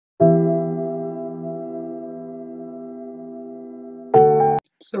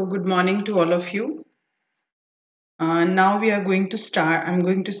So good morning to all of you. Now we are going to start. I'm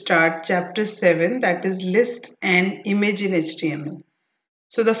going to start chapter 7, that is lists and image in HTML.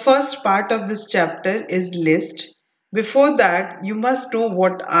 So the first part of this chapter is list. Before that, you must know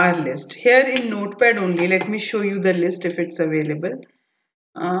what are lists. Here in Notepad only, let me show you the list if it's available.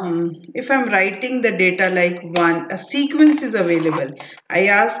 If I'm writing the data like one, a sequence is available. I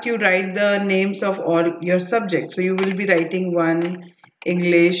ask you write the names of all your subjects. So you will be writing one,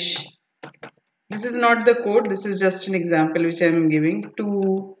 English. This is not the code, this is just an example which I am giving.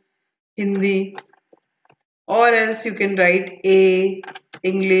 2 Hindi, or else you can write A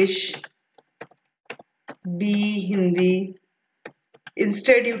English, B Hindi.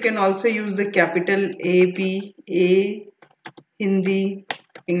 Instead you can also use the capital AP, A Hindi,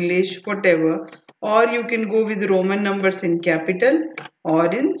 English, whatever, or you can go with Roman numbers in capital or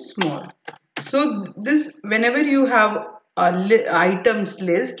in small. So this, whenever you have a items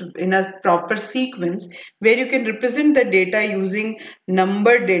list in a proper sequence where you can represent the data using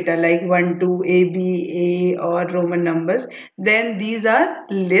numbered data like 1, 2, A, B, A or Roman numbers, then these are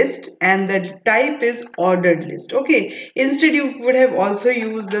list and the type is ordered list. Okay, instead you would have also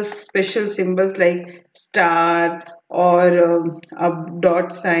used the special symbols like star or a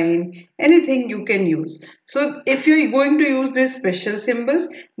dot sign, anything you can use. So if you're going to use these special symbols,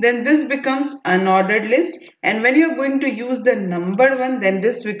 then this becomes unordered list, and when you're going to use the numbered one, then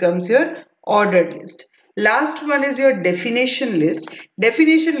this becomes your ordered list. Last one is your definition list.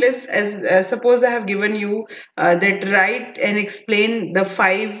 Definition list, as suppose I have given you that write and explain the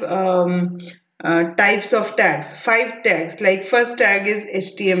five types of tags, five tags. Like first tag is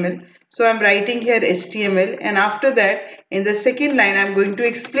HTML. So I'm writing here HTML, and after that in the second line I'm going to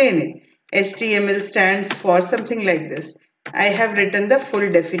explain it. HTML stands for something like this. I have written the full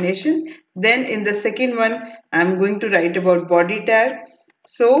definition. Then in the second one I'm going to write about body tag.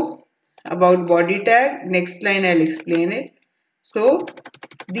 So about body tag, next line I'll explain it. So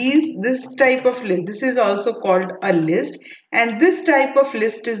this type of list, this is also called a list, and this type of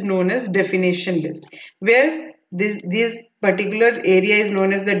list is known as definition list, where this particular area is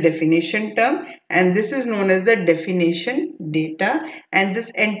known as the definition term, and this is known as the definition data, and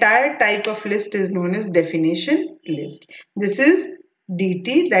this entire type of list is known as definition list. This is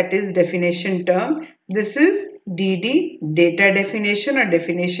DT, that is definition term. This is DD, data definition or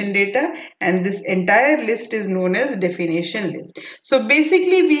definition data, and this entire list is known as definition list. So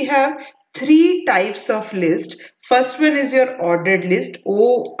basically we have three types of list. First one is your ordered list,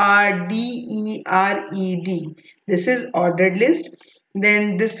 ORDERED. This is ordered list.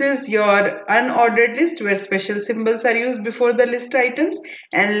 Then this is your unordered list where special symbols are used before the list items,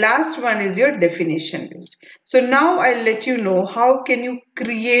 and last one is your definition list. So now I'll let you know how can you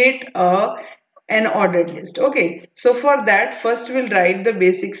create an ordered list. Okay, so for that first we'll write the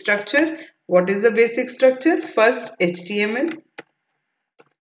basic structure. What is the basic structure? First HTML,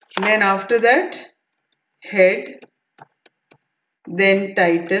 then after that head, then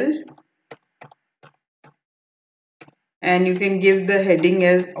title, and you can give the heading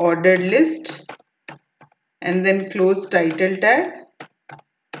as ordered list, and then close title tag,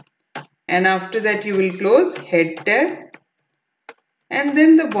 and after that you will close head tag, and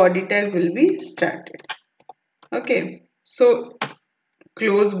then the body tag will be started. Okay, so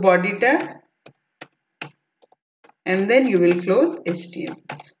close body tag, and then you will close HTML.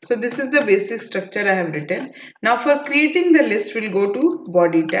 So this is the basic structure I have written. Now for creating the list, we'll go to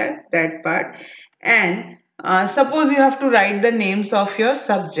body tag, that part, and suppose you have to write the names of your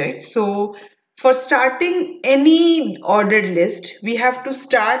subjects. So for starting any ordered list, we have to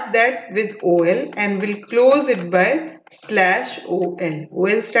start that with OL and we'll close it by /OL.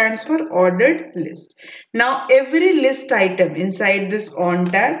 OL stands for ordered list. Now every list item inside this on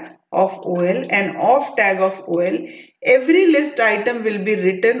tag of OL and off tag of OL, every list item will be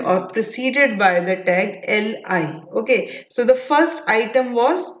written or preceded by the tag LI. Okay, so the first item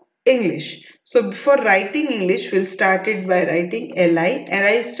was English. So before writing English, we'll start it by writing LI.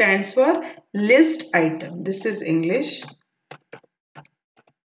 LI stands for list item. This is English.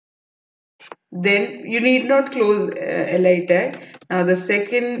 Then you need not close LI tag. Now the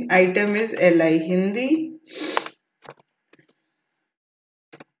second item is LI Hindi.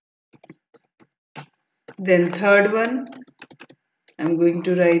 Then third one, I'm going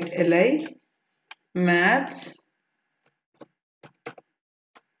to write LI Maths.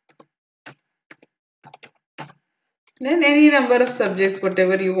 Then any number of subjects,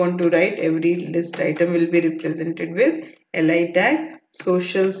 whatever you want to write, every list item will be represented with LI tag.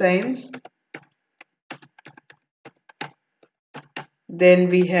 Social science. Then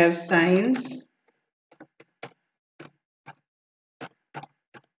we have science.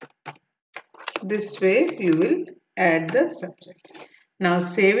 This way you will add the subjects. Now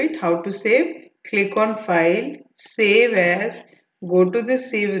save it. How to save? Click on File, Save As, go to the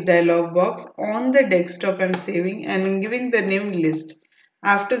Save dialog box. On the desktop I'm saving and I'm giving the name list.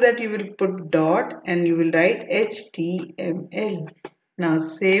 After that you will put dot and you will write HTML. Now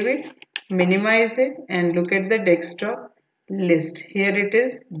save it, minimize it and look at the desktop list. Here it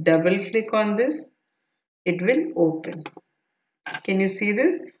is. Double click on this. It will open. Can you see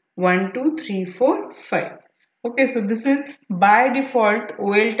this? 1, 2, 3, 4, 5. Okay, so this is by default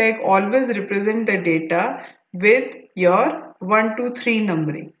OL tag always represent the data with your 1, 2, 3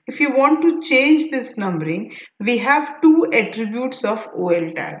 numbering. If you want to change this numbering, we have two attributes of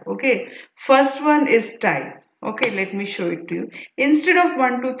OL tag. Okay, first one is type. Okay, let me show it to you. Instead of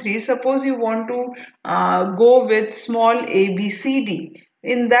 1, 2, 3, suppose you want to go with small a, b, c, d.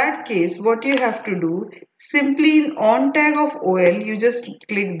 In that case, what you have to do, simply in on tag of OL, you just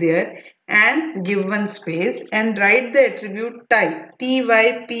click there and give one space and write the attribute type,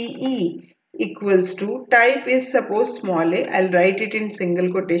 type equals to, type is suppose small a, I'll write it in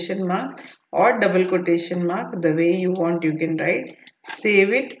single quotation mark or double quotation mark, the way you want you can write.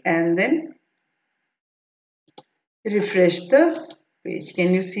 Save it and then refresh the page.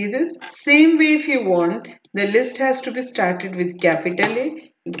 Can you see this? Same way if you want, the list has to be started with capital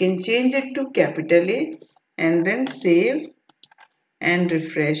A. You can change it to capital A and then save and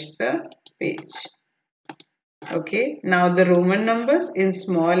refresh the page. Okay, now the Roman numbers in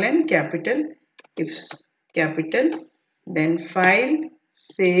small and capital. If capital, then file,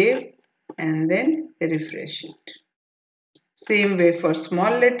 save and then refresh it. Same way for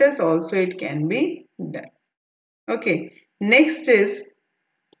small letters also it can be done. Okay, next is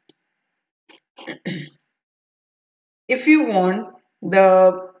if you want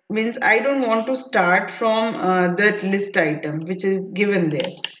the means I don't want to start from that list item which is given there.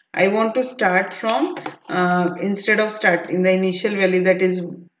 I want to start from instead of start in the initial value that is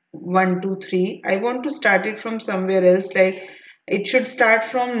 1, 2, 3. I want to start it from somewhere else, like it should start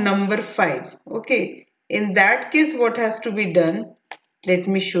from number 5. Okay, in that case what has to be done? Let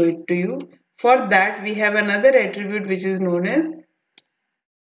me show it to you. For that we have another attribute which is known as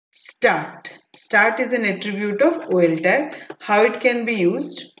start. Start is an attribute of OL tag. How it can be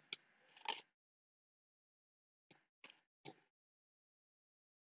used?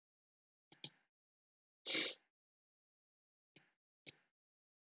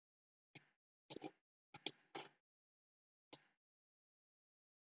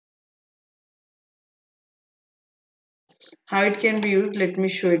 How it can be used? Let me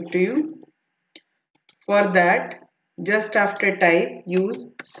show it to you. For that, just after type,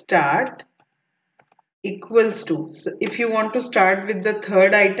 use start equals to. So if you want to start with the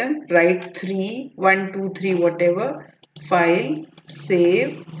third item, write 3, 1, 2, 3, whatever. File,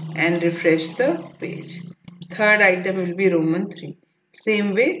 save and refresh the page. Third item will be Roman 3.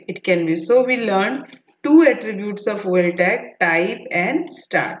 Same way it can be. So we learned two attributes of OL tag, type and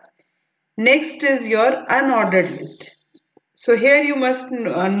start. Next is your unordered list. So here you must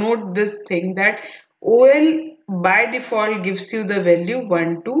note this thing that OL by default gives you the value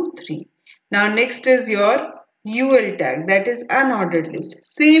 1, 2, 3. Now next is your UL tag, that is unordered list.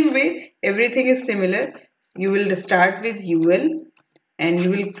 Same way everything is similar. You will start with UL and you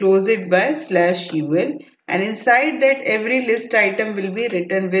will close it by /UL, and inside that every list item will be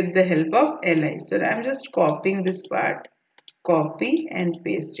written with the help of LI. So I'm just copying this part, copy and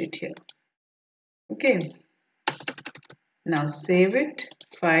paste it here. Okay. Now save it,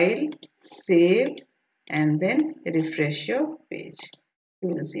 file, save and then refresh your page. You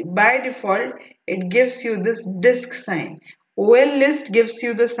will see by default it gives you this disk sign. OL list gives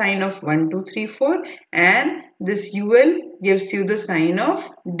you the sign of 1, 2, 3, 4 and this UL gives you the sign of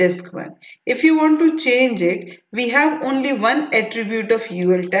disk 1. If you want to change it, we have only one attribute of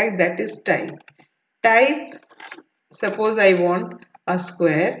UL tag, that is type. Type, suppose I want a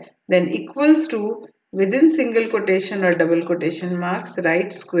square, then equals to, within single quotation or double quotation marks,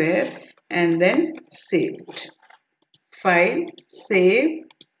 write square and then save it. File, save,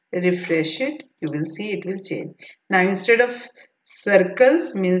 refresh it. You will see it will change. Now instead of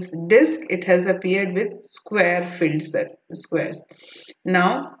circles means disk, it has appeared with square filled squares.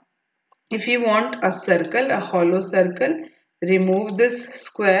 Now if you want a circle, a hollow circle, remove this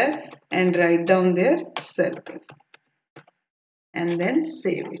square and write down there circle and then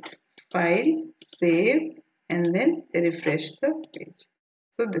save it. File, save and then refresh the page.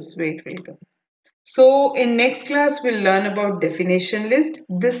 So this way it will come. So in next class we'll learn about definition list.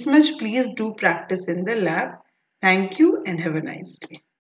 This much please do practice in the lab. Thank you and have a nice day.